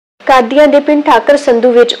कादिया के पिंड ठाकर संधू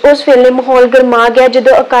विच उस वेले माहौल गरमा गया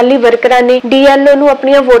जदों अकाली वर्करां ने डीएलओ नूं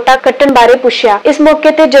अपणियां वोटां कट्टण बारे पुछया। इस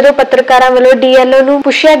मौके ते जदों पत्रकारां वल्लों डीएलओ नूं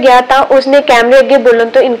पुछया गया तां उसने कैमरे अगे बोलण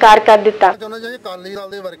तो इनकार कर दिता। अकाली दल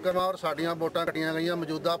दे वर्कर और साडीआं वोटां कट्टियां गईयां।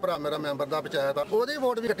 मौजूदा भरा मेरा मैंबर दा पंचायत आ, ओहदी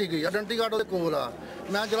वोट भी कट्टी गई, आइडेंटिटी कार्ड ओहदे कोल आ।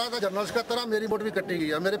 मैं जिला दा जनरल सकत्तर आ, मेरी वोट भी कट्टी गई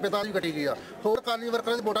आ, मेरे पिता दी कट्टी गई आ, होर अकाली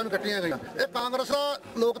वर्करां दी वोटां भी कट्टियां गईयां। इह कांग्रेस दा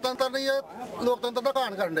लोकतंत्र नहीं है, लोकतंत्र दा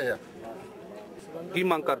घाण करन डे आ। की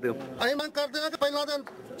मंग करते हो? ਅਸੀਂ ਮੰਗ ਕਰਦੇ ਹਾਂ ਕਿ ਪਹਿਲਾਂ ਤਾਂ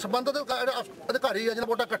ਸੰਬੰਧਿਤ ਅਧਿਕਾਰੀ ਆ ਜਿਹਨਾਂ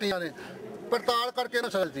ਵੋਟਾਂ ਕੱਟੀਆਂ ਨੇ ਪੜਤਾਲ ਕਰਕੇ ਨਾ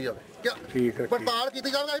ਸਜ਼ਾ ਜਾਵੇ। ਠੀਕ ਹੈ, ਪੜਤਾਲ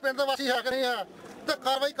ਕੀਤੀ ਜਾਵੇ। ਅਸੀਂ ਪਿੰਡ ਦੇ ਵਾਸੀ ਹੈ ਕਿ ਨਹੀਂ ਹੈ ਤੇ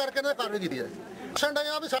ਕਾਰਵਾਈ ਕਰਕੇ ਨਾ ਕਾਰਵਾਈ ਕੀਤੀ ਜਾਏ।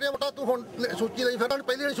 ਸੰਡਿਆ ਵੀ ਸਾਡੀਆਂ ਵੋਟਾਂ ਤੂੰ ਹੁਣ ਸੂਚੀ ਲਈ, ਫਿਰ ਤੁਹਾਨੂੰ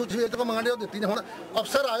ਪਹਿਲੀ ਜਿਹੜੀ ਸੂਚੀ ਵੇਚ ਤੋਂ ਮੰਗਣ ਉਹ ਦਿੱਤੀ ਨੇ। ਹੁਣ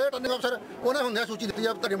ਅਫਸਰ ਆਏ, ਰਿਟਰਨਿੰਗ ਅਫਸਰ, ਉਹਨੇ ਹੁੰਦਿਆਂ ਸੂਚੀ ਦਿੱਤੀ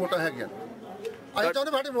ਆ ਤੁਹਾਡੀਆਂ ਵੋਟਾਂ ਹੈਗੀਆਂ। ਅਸੀਂ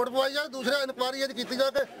ਚਾਹੁੰਦੇ ਸਾਡੀ ਵੋਟ ਪਵਾਈ ਜਾਵੇ। ਦੂਸਰਾ ਇਨਕੁਆਇਰੀ ਇਹ ਕੀਤੀ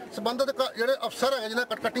ਜਾਵੇ ਕਿ ਸੰਬੰਧਿਤ ਜਿਹੜੇ ਅਫਸਰ ਹੈਗੇ ਜਿਹਨਾਂ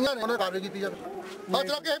ਕੱਟੀਆਂ ਨੇ ਉਹਨਾਂ ਦੀ ਕਾਰਵਾਈ ਕੀਤੀ ਜਾਵੇ। ਅੱਜ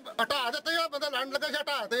ਤੱਕ ਹਟਾ ਦਿੱਤੇ ਆ, ਬੰਦਾ ਲੜਨ ਲੱਗਾ ਸੀ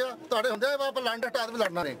ਹਟਾ ਦਿੱਤੇ ਆ। ਤੁਹਾਡੇ ਹੁੰਦੇ ਆਪਾਂ ਲੜਨ ਹਟਾ ਵੀ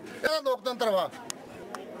ਲੜਨਾ ਨਹੀਂ, ਇਹਦਾ ਲੋਕਤੰਤਰ ਵਾ।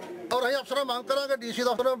 ਔਰ ਅਸੀਂ ਅਫਸਰਾਂ ਮੰਗ ਕਰਾਂਗੇ ਡੀਸੀ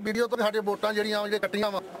ਦਫ਼ਤਰ ਵੀਡੀਓ ਤੋਂ ਸਾਡੀਆਂ ਵੋਟਾਂ ਜਿਹੜੀਆਂ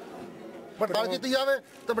ਕੱਟੀਆਂ ਵਾ ਪੜਤਾਲ ਕੀਤੀ ਜਾਵੇ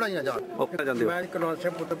ਤੇ ਬਣਾਈਆਂ ਜਾਣ। ਮੈਂ ਕੁਲਵੰਤ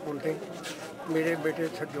ਸਿੰਘ ਪੁੱਤਰ ਪੁੰਤੇ, ਮੇਰੇ ਬੇਟੇ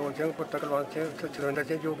ਸਰਜੋਤ ਸਿੰਘ ਪੁੱਤਰ ਕੁਲਵੰਤ ਸਿੰਘ ਸੁਰਿੰਦਰ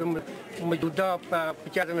ਸਿੰਘ ਜੋ ਕਿ ਮੌਜੂਦਾ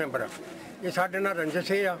ਪੰਚਾਇਤ ਮੈਂਬਰ ਆ। ਇਹ ਸਾਡੇ ਨਾਲ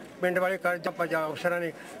ਰੰਜਿਸ਼ ਆ ਪਿੰਡ ਵਾਲੇ ਕਾਰਜ ਪੰਜਾਬ ਅਫਸਰਾਂ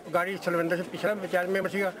ਨੇ ਗਾੜੀ ਸੁਰਿੰਦਰ ਸਿੰਘ ਪਿਛਲਾ ਪੰਚਾਇਤ ਮੈਂਬਰ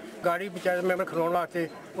ਸੀਗਾ, ਗਾੜੀ ਪੰਚਾਇਤ ਮੈਂਬਰ ਖਲੋਣ ਵਾਸਤੇ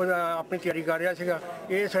ਉਹ ਆਪਣੀ ਤਿਆਰੀ ਕਰ ਰਿਹਾ ਸੀਗਾ।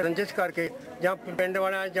 ਇਹ ਰੰਜਿਸ਼ ਕਰਕੇ ਜਾਂ ਪਿੰਡ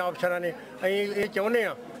ਵਾਲਿਆਂ ਜਾਂ ਅਫਸਰਾਂ ਨੇ ਅਸੀਂ ਇਹ ਚਾਹੁੰਦੇ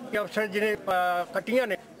ਹਾਂ ਕਿ ਅਫਸਰ ਜਿਹਨੇ ਕੱਟੀਆਂ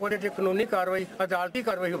ਨੇ ਉਹਦੇ 'ਤੇ ਕਾਨੂੰਨੀ ਕਾਰਵਾਈ, ਅਦਾਲਤੀ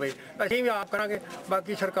ਕਾਰਵਾਈ ਹੋਵੇ। ਅਸੀਂ ਵੀ ਆਪ ਕਰਾਂਗੇ।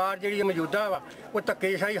 ਬਾਕੀ ਸਰਕਾਰ ਜਿਹੜੀ ਮੌਜੂਦਾ ਵਾ ਉਹ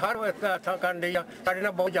ਧੱਕੇਸ਼ਾਹੀ ਹਰ ਥਾਂ ਕਰਨ ਰਹੀ ਆ। ਸਾਡੇ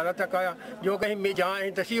ਨਾਲ ਬਹੁਤ ਜ਼ਿਆਦਾ ਧੱਕਾ ਆ ਜੋ ਕਿ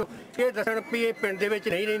ਅਸੀਂ ਦੱਸਿਓ ਇਹ ਦੱਸਣ ਵੀ ਇਹ ਪਿੰਡ ਦੇ ਵਿੱਚ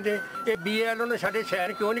ਨਹੀਂ ਰਹਿੰਦੇ। ਇਹ BLO ਨੇ ਸਾਡੇ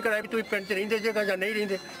ਸਾਈਨ ਕਿਉਂ ਨਹੀਂ ਕਰਾਇਆ ਵੀ ਤੁਸੀਂ ਪਿੰਡ 'ਚ ਰਹਿੰਦੇ ਜੇਗਾ ਜਾਂ ਨਹੀਂ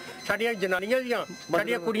ਰਹਿੰਦੇ। ਸਾਡੀਆਂ ਜਨਾਨੀਆਂ ਦੀਆਂ,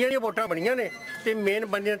 ਸਾਡੀਆਂ ਕੁੜੀਆਂ ਦੀਆਂ ਵੋਟਾਂ ਬਣੀਆਂ ਨੇ ਤੇ ਮੇਨ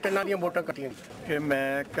ਬੰਦਿਆਂ ਤਿੰਨਾਂ ਦੀਆਂ ਵੋਟਾਂ ਕੱਟੀਆਂ। ਕਿ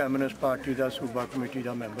ਮੈਂ ਕਮਿਊਨਿਸਟ ਪਾਰਟੀ ਦਾ ਸੂਬਾ ਕਮੇਟੀ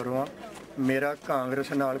ਦਾ ਮੈਂਬਰ ਹਾਂ। ਮੇਰਾ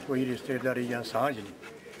ਕਾਂਗਰਸ ਨਾਲ ਕੋਈ ਰਿਸ਼ਤੇਦਾਰੀ ਜਾਂ ਸਾਂਝ ਨਹੀਂ।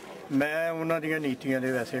 ਮੈਂ ਉਹਨਾਂ ਦੀਆਂ ਨੀਤੀਆਂ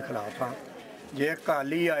ਦੇ ਵੈਸੇ ਖਿਲਾਫ ਹਾਂ। ਜੇ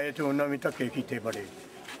ਅਕਾਲੀ ਆਏ ਤਾਂ ਉਹਨਾਂ ਵੀ ਧੱਕੇ ਕੀਤੇ ਬੜੇ,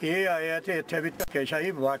 ਇਹ ਆਏ ਆ ਤੇ ਇੱਥੇ ਵੀ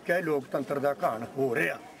ਧੱਕੇਸ਼ਾਹੀ ਵਾਕਿਆ ਲੋਕਤੰਤਰ ਦਾ ਘਾਣ ਹੋ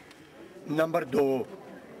ਰਿਹਾ। ਨੰਬਰ 2,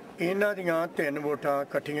 ਇਹਨਾਂ ਦੀਆਂ 3 ਵੋਟਾਂ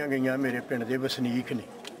ਇਕੱਠੀਆਂ ਗਈਆਂ ਮੇਰੇ ਪਿੰਡ ਦੇ ਵਸਨੀਕ ਨੇ,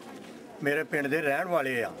 ਮੇਰੇ ਪਿੰਡ ਦੇ ਰਹਿਣ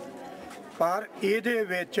ਵਾਲੇ ਆ। ਪਰ ਇਹਦੇ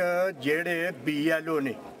ਵਿੱਚ ਜਿਹੜੇ BLO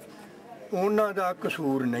ਨੇ ਉਹਨਾਂ ਦਾ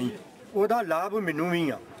ਕਸੂਰ ਨਹੀਂ, ਉਹਦਾ ਲਾਭ ਮੈਨੂੰ ਵੀ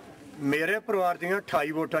ਆ। ਮੇਰੇ ਪਰਿਵਾਰ ਦੀਆਂ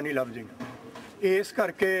 28 ਵੋਟਾਂ ਨਹੀਂ ਲੱਭਦੀਆਂ। ਇਸ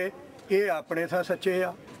ਕਰਕੇ ਇਹ ਆਪਣੇ ਥਾਂ ਸੱਚੇ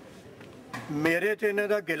ਆ। ਮੇਰੇ ਤੇ ਇਹਨਾਂ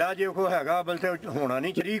ਦਾ ਗਿਲਾ ਜੇ ਕੋ ਹੈਗਾ ਅਬਲ ਤੇ ਹੋਣਾ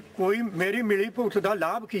ਨਹੀਂ ਚਾਹੀਦੀ। ਕੋਈ ਮੇਰੀ ਮਿਲੀ ਭੁਗਤ ਦਾ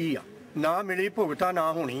ਲਾਭ ਕੀ ਆ? ਨਾ ਮਿਲੀ ਭੁਗਤਾ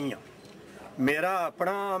ਨਾ ਹੋਣੀ ਆ। ਮੇਰਾ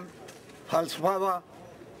ਆਪਣਾ ਫਲਸਫਾ ਵਾ,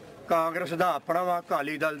 ਕਾਂਗਰਸ ਦਾ ਆਪਣਾ ਵਾ,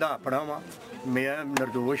 ਅਕਾਲੀ ਦਲ ਦਾ ਆਪਣਾ ਵਾ। ਮੈਂ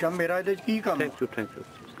ਨਿਰਦੋਸ਼ ਆ, ਮੇਰਾ ਇਹਦੇ 'ਚ ਕੀ ਕੰਮ? Thank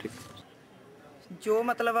you. ਜੋ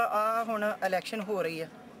ਮਤਲਬ ਆ ਹੁਣ ਇਲੈਕਸ਼ਨ ਹੋ ਰਹੀ ਆ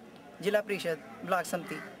ਜ਼ਿਲ੍ਹਾ ਪ੍ਰੀਸ਼ਦ ਬਲਾਕ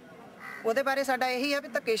ਸੰਮਤੀ, ਉਹਦੇ ਬਾਰੇ ਸਾਡਾ ਇਹੀ ਆ ਵੀ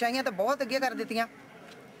ਧੱਕੇਸ਼ਾਹੀਆਂ ਤਾਂ ਬਹੁਤ ਅੱਗੇ ਕਰ ਦਿੱਤੀਆਂ।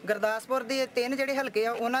 ਗੁਰਦਾਸਪੁਰ ਦੇ 3 ਜਿਹੜੇ ਹਲਕੇ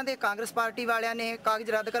ਆ ਉਹਨਾਂ ਦੇ ਕਾਂਗਰਸ ਪਾਰਟੀ ਵਾਲਿਆਂ ਨੇ ਕਾਗਜ਼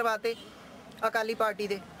ਰੱਦ ਕਰਵਾਤੇ ਅਕਾਲੀ ਪਾਰਟੀ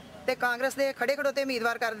ਦੇ, ਤੇ ਕਾਂਗਰਸ ਦੇ ਖੜੇ ਖੜੋਤੇ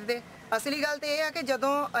ਉਮੀਦਵਾਰ ਕਰ ਦਿੱਤੇ। ਅਸਲੀ ਗੱਲ ਤੇ ਇਹ ਆ ਕਿ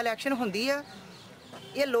ਜਦੋਂ ਇਲੈਕਸ਼ਨ ਹੁੰਦੀ ਆ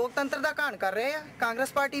ਇਹ ਲੋਕਤੰਤਰ ਦਾ ਘਾਣ ਕਰ ਰਹੇ ਆ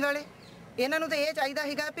ਕਾਂਗਰਸ ਪਾਰਟੀ ਵਾਲੇ। ਇਹਨਾਂ ਨੂੰ ਤਾਂ ਇਹ ਚਾਹੀਦਾ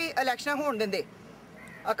ਸੀਗਾ ਵੀ ਇਲੈਕਸ਼ਨ ਹੋਣ ਦਿੰਦੇ,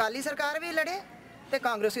 ਅਕਾਲੀ ਸਰਕਾਰ ਵੀ ਲੜੇ ਤੇ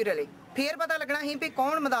ਕਾਂਗਰਸ ਵੀ ਰਲੇ, ਫੇਰ ਪਤਾ ਲੱਗਣਾ ਸੀ ਵੀ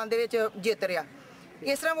ਕੌਣ ਮੈਦਾਨ ਦੇ ਵਿੱਚ ਜਿੱਤ ਰਿਹਾ।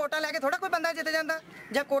 ਇਸ ਤਰ੍ਹਾਂ ਵੋਟਾਂ ਲੈ ਕੇ ਥੋੜਾ ਕੋਈ ਬੰਦਾ ਜਿੱਤ ਜਾਂਦਾ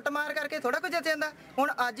ਜਾਂ ਕੁੱਟਮਾਰ ਕਰਕੇ ਥੋੜਾ ਕੋਈ ਜਿੱਤ ਜਾਂਦਾ।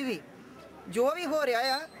 ਹੁਣ ਅੱਜ ਵੀ ਜੋ ਵੀ ਹੋ ਰਿਹਾ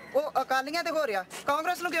ਆ ਉਹ ਅਕਾਲੀਆਂ ਤੇ ਹੋ ਰਿਹਾ,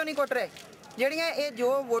 ਕਾਂਗਰਸ ਨੂੰ ਕਿਉਂ ਨਹੀਂ ਕੁੱਟ ਰਹੇ? ਜਿਹੜੀਆਂ ਇਹ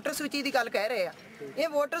ਜੋ ਵੋਟਰ ਸੂਚੀ ਦੀ ਗੱਲ ਕਹਿ ਰਹੇ ਆ, ਇਹ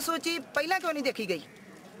ਵੋਟਰ ਸੂਚੀ ਪਹਿਲਾਂ ਕਿਉਂ ਨਹੀਂ ਦੇਖੀ ਗਈ?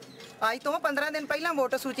 ਅੱਜ ਤੋਂ 15 ਦਿਨ ਪਹਿਲਾਂ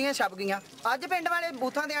ਵੋਟਰ ਸੂਚੀਆਂ ਛਪ ਗਈਆਂ। ਅੱਜ ਪਿੰਡ ਵਾਲੇ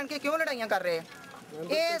ਬੂਥਾਂ ਦੇ ਆਣ ਕੇ ਕਿਉਂ ਲੜਾਈਆਂ ਕਰ ਰਹੇ ਆ?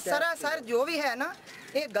 ਇਹ ਸਰਾਸਰ ਜੋ ਵੀ ਹੈ ਨਾ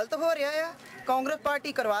ਇਹ ਗਲਤ ਹੋ ਰਿਹਾ ਆ। ਕਾਂਗਰਸ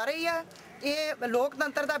ਪਾਰਟੀ ਕਰਵਾ ਰਹੀ ਆ, ਇਹ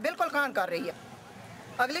ਲੋਕਤੰਤਰ ਦਾ ਬਿਲਕੁਲ ਘਾਣ ਕਰ ਰਹੀ ਆ।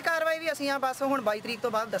 ਅਗਲੀ ਕਾਰਵਾਈ ਵੀ ਅਸੀਂ ਆ ਬਸ ਹੁਣ 22 ਤਰੀਕ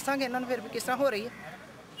ਤੋਂ ਬਾਅਦ ਦੱਸਾਂਗੇ ਇਹਨਾਂ ਨੂੰ ਫਿਰ ਕਿਸ ਤਰ੍ਹਾਂ ਹੋ ਰਹੀ ਹੈ।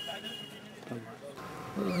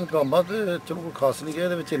 ਕੰਮਾਂ ਤੇ ਚਲੋ ਕੋਈ ਖਾਸ ਨਹੀਂ ਗਿਆ।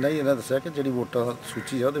 ਇਹਦੇ ਵਿੱਚ ਇੰਨਾ ਹੀ ਇਹਨਾਂ ਦੱਸਿਆ ਕਿ ਜਿਹੜੀ ਵੋਟਾਂ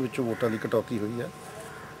ਸੂਚੀ ਆ ਉਹਦੇ ਵਿੱਚੋਂ ਵੋਟਾਂ ਦੀ ਕਟੌਤੀ ਹੋਈ ਆ।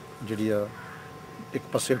 ਜਿਹੜੀ ਆ ਇੱਕ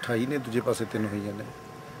ਪਾਸੇ 28 ਨੇ, ਦੂਜੇ ਪਾਸੇ 3 ਹੋਈਆਂ ਨੇ।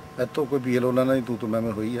 ਇੱਥੋਂ ਕੋਈ BLO ਉਹਨਾਂ ਨਾਲ ਤੂੰ ਮੈਂ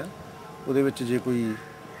ਹੋਈ ਆ। ਉਹਦੇ ਵਿੱਚ ਜੇ ਕੋਈ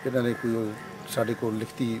ਇਹਨਾਂ ਨੇ ਕੋਈ ਸਾਡੇ ਕੋਲ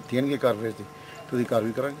ਲਿਖਤੀ ਦੇਣਗੇ ਕਾਰਵਾਈ ਤੇ ਉਹਦੀ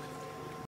ਕਾਰਵਾਈ ਕਰਾਂਗੇ।